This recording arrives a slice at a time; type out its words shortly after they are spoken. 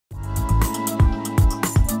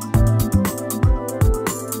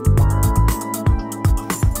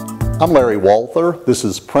I'm Larry Walther. This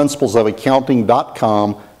is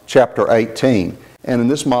PrinciplesOfAccounting.com, Chapter 18. And in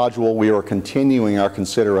this module, we are continuing our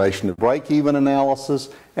consideration of break-even analysis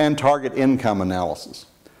and target income analysis.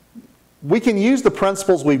 We can use the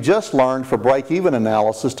principles we've just learned for break-even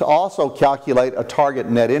analysis to also calculate a target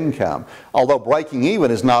net income. Although breaking even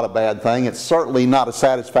is not a bad thing, it's certainly not a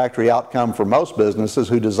satisfactory outcome for most businesses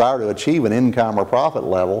who desire to achieve an income or profit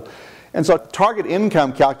level. And so target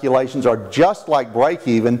income calculations are just like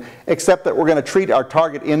break-even, except that we're going to treat our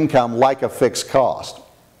target income like a fixed cost.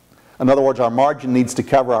 In other words, our margin needs to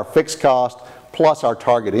cover our fixed cost plus our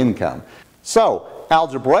target income. So,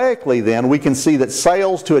 algebraically then, we can see that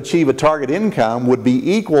sales to achieve a target income would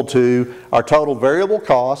be equal to our total variable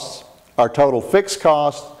costs, our total fixed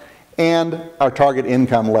costs, and our target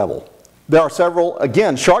income level. There are several,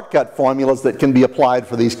 again, shortcut formulas that can be applied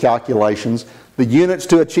for these calculations. The units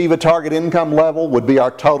to achieve a target income level would be our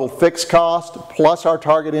total fixed cost plus our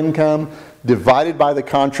target income divided by the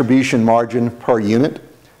contribution margin per unit.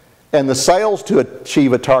 And the sales to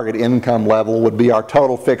achieve a target income level would be our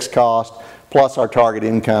total fixed cost plus our target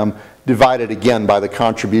income divided again by the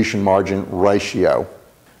contribution margin ratio.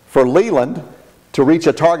 For Leland, to reach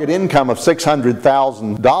a target income of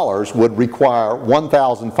 $600,000 would require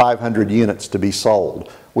 1,500 units to be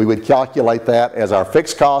sold. We would calculate that as our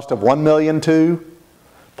fixed cost of $1,200,000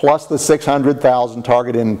 plus the $600,000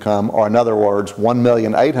 target income, or in other words,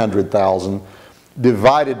 $1,800,000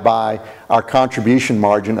 divided by our contribution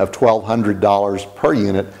margin of $1,200 per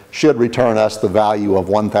unit should return us the value of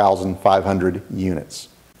 1,500 units.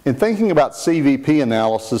 In thinking about CVP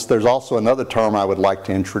analysis, there's also another term I would like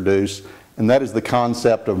to introduce, and that is the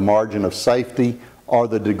concept of margin of safety, or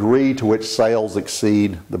the degree to which sales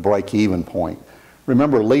exceed the break-even point.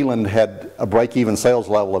 Remember, Leland had a break-even sales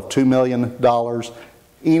level of $2 million.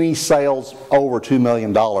 Any sales over $2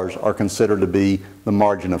 million are considered to be the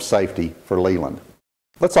margin of safety for Leland.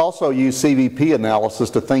 Let's also use CVP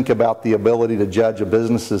analysis to think about the ability to judge a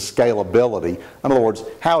business's scalability. In other words,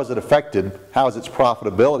 how is it affected, how is its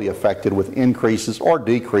profitability affected with increases or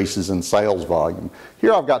decreases in sales volume?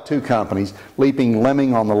 Here I've got two companies, Leaping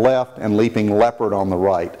Lemming on the left and Leaping Leopard on the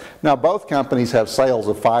right. Now both companies have sales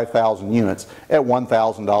of 5,000 units at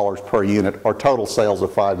 $1,000 per unit, or total sales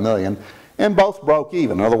of $5 million. And both broke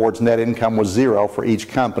even. In other words, net income was zero for each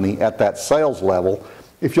company at that sales level.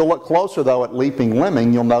 If you'll look closer though at Leaping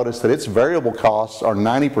Lemming, you'll notice that its variable costs are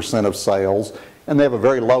 90% of sales, and they have a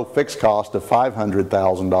very low fixed cost of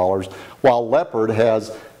 $500,000, while Leopard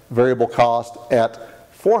has variable cost at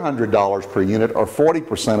 $400 per unit, or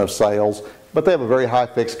 40% of sales, but they have a very high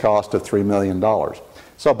fixed cost of $3 million.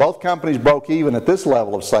 So both companies broke even at this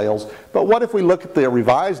level of sales, but what if we look at the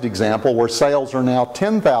revised example where sales are now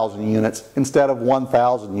 10,000 units instead of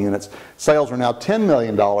 1,000 units? Sales are now $10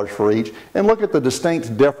 million for each, and look at the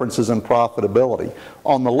distinct differences in profitability.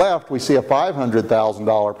 On the left we see a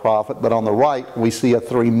 $500,000 profit, but on the right we see a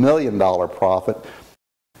 $3 million profit.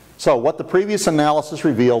 So what the previous analysis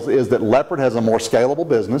reveals is that Leopard has a more scalable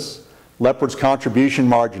business. Leopard's contribution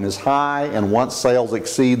margin is high, and once sales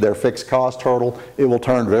exceed their fixed cost hurdle, it will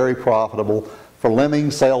turn very profitable. For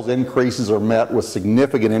Lemming, sales increases are met with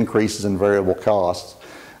significant increases in variable costs.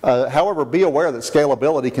 However, be aware that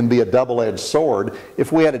scalability can be a double-edged sword.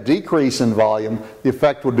 If we had a decrease in volume, the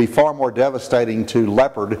effect would be far more devastating to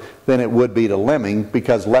Leopard than it would be to Lemming,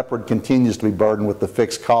 because Leopard continues to be burdened with the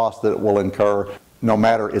fixed cost that it will incur no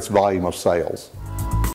matter its volume of sales.